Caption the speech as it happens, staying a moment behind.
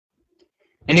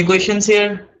Any questions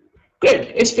here?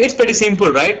 Great. It's pretty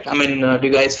simple, right? I mean, do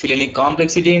you guys feel any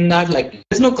complexity in that? Like,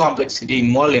 there's no complexity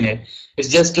involved in it. It's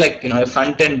just like, a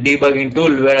front-end debugging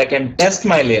tool where I can test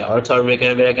my layouts, or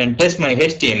where I can test my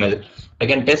HTML. I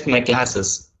can test my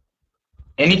classes.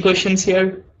 Any questions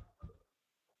here?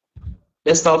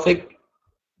 This topic?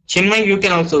 Chinmay, you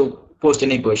can also post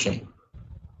any question.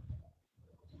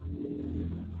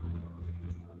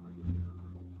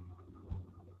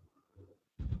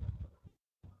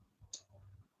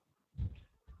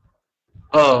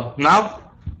 Oh,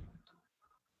 now?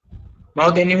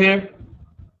 Now can you hear?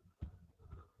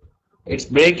 It's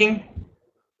breaking?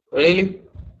 Really?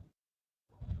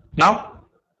 Now?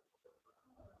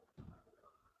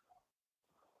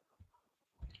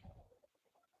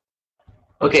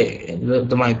 Okay,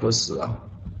 the mic was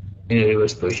in a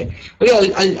reverse position.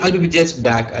 Okay, I'll be just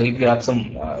back. I'll grab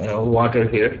some water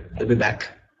here. I'll be back.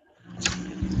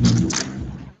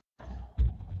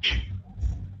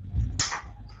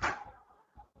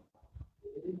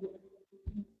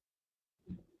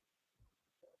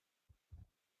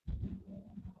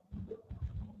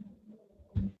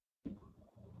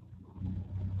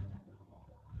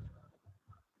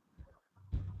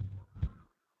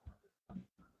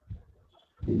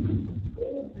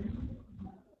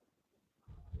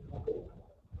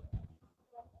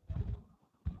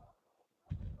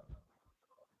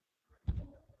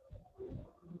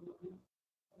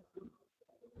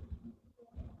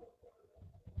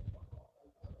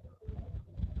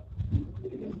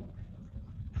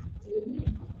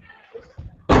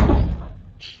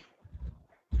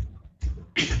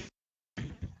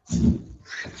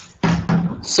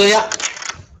 So yeah,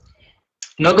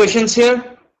 no questions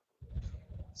here.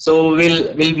 So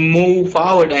we'll move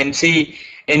forward and see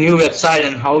a new website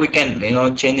and how we can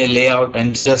change the layout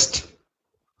and just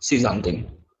see something.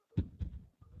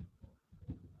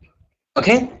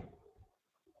 Okay,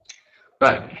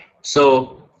 right.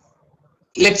 So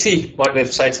let's see what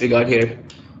websites we got here.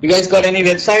 You guys got any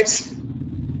websites?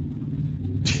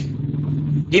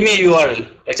 Give me a URL.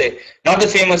 Let's say not the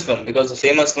famous one, because the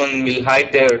famous one will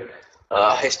hide their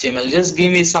HTML. Just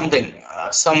give me something,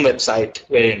 some website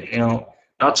where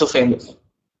not so famous.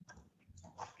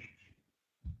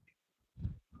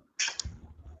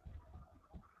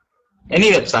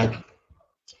 Any website.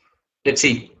 Let's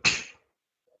see.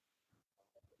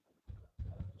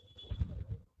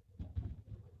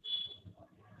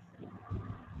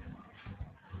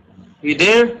 You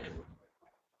there?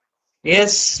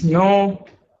 Yes, no.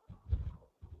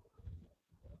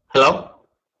 Hello?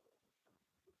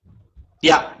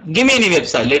 Yeah, give me any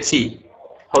website. Let's see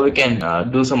how we can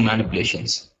do some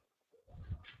manipulations.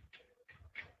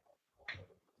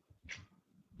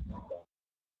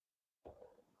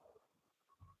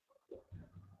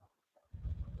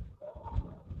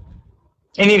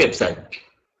 Any website.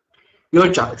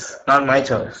 Your choice, not my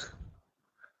choice.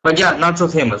 But yeah, not so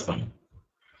famous one.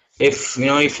 If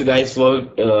you guys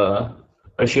worked, or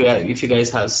if you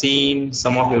guys have seen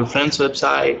some of your friends'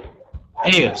 website,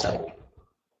 any website.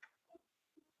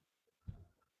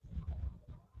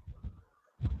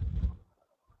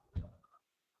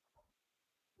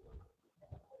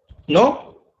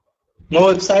 No? No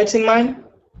websites in mind?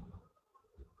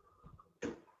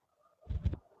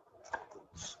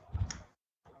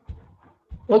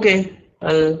 Okay,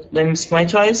 then it's my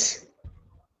choice.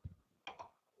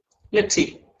 Let's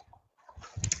see.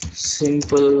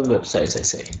 Simple websites, I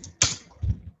say.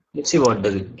 Let's see what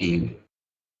does it give.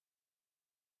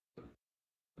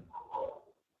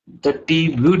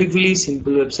 30 beautifully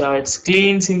simple websites,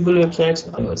 clean simple websites.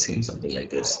 I've never seen something like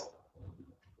this.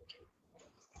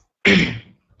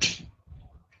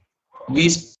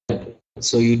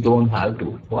 So you don't have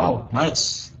to. Wow,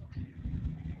 nice.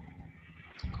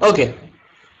 Okay,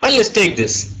 well, let's take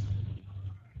this.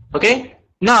 Okay,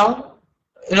 now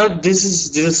this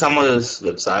is some other's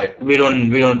website. We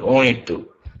don't own it too,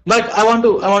 but I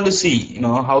want to see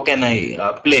how can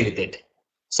I play with it.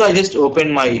 So I just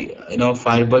open my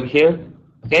Firebug here.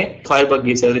 Okay, Firebug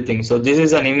is everything. So this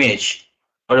is an image.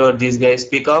 Whatever these guys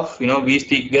speak of, we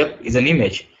speak web is an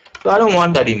image. So I don't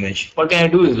want that image. What can I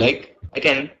do is like I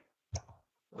can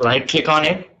right click on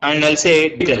it and I'll say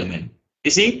delete element. You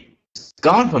see, it's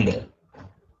gone from there.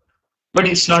 But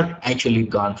it's not actually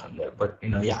gone from there. But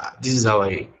yeah, this is how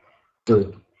I do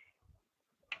it.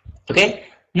 Okay,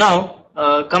 now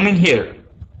coming here,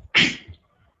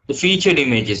 the featured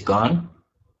image is gone.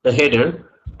 The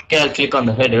header. Okay, I'll click on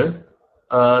the header.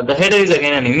 The header is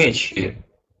again an image here,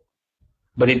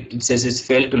 but it says it's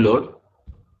failed to load.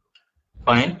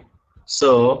 Fine.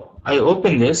 So I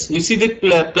open this. You see the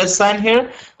plus sign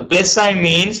here? The plus sign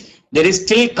means there is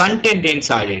still content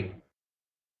inside it.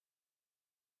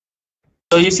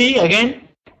 So you see again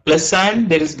plus sign,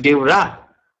 there is div wrap.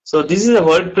 So this is a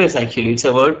WordPress actually. It's a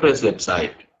WordPress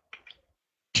website.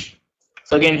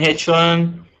 So again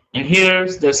H1 and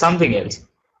here there's something else.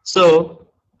 So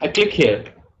I click here.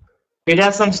 It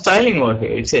has some styling over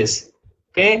here. It says,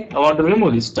 okay, I want to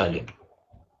remove this styling.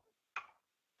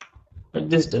 But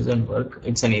this doesn't work.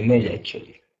 It's an image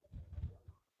actually.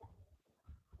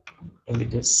 Maybe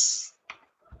this.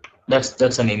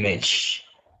 That's an image.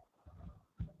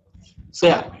 So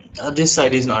yeah, this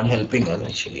side is not helping us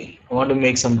actually. I want to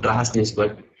make some drastic,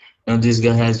 but this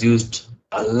guy has used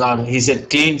a lot. He said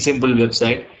clean, simple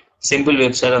website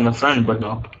on the front, but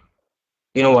no,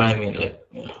 you know what I mean, like.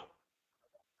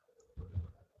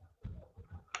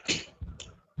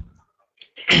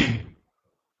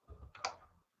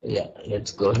 Yeah,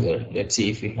 let's go here. Let's see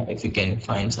if we can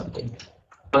find something.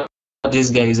 But this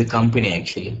guy is a company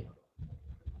actually.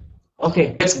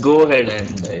 Okay, let's go ahead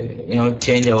and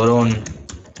change our own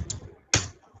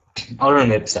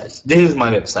websites. This is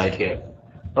my website here.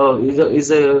 Oh,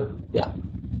 yeah,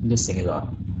 this thing is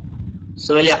on.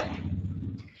 So yeah,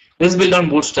 this is built on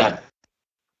Bootstrap.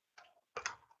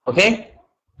 Okay.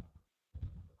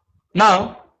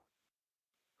 Now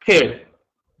here,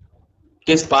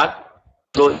 this part,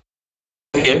 go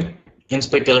here,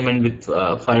 inspect element with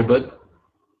Firebug.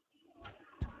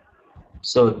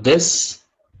 So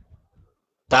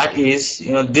that is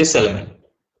this element.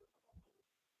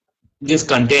 This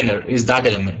container is that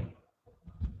element.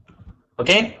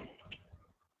 Okay.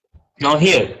 Now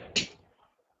here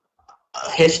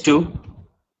H2,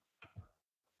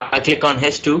 I click on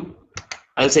H2.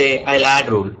 I'll say I'll add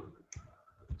rule.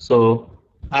 So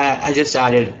I just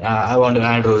added. I want to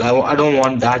add rule. I don't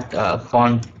want that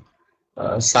font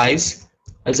size.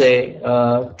 I'll say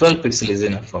 12 pixel is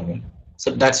enough for me.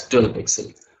 So that's 12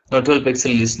 pixel. Now 12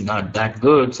 pixel is not that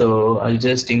good. So I'll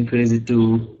just increase it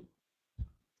to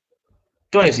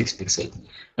 26 pixel.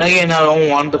 And again, I don't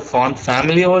want the font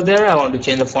family over there. I want to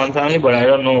change the font family, but I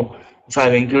don't know if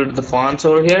I've included the fonts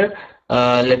over here.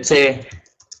 Let's say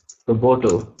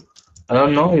Roboto. I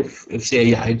don't know if say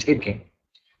yeah, it's okay.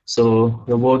 So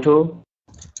Roboto,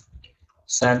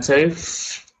 sans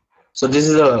serif. So this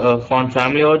is a font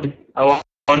family. I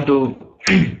want to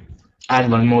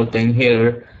add one more thing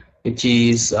here, which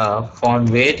is font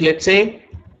weight. Let's say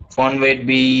font weight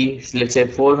be, let's say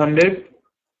 400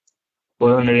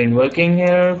 in working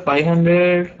here,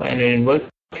 500 in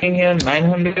working here,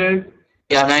 900.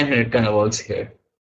 Yeah, 900 kind of works here.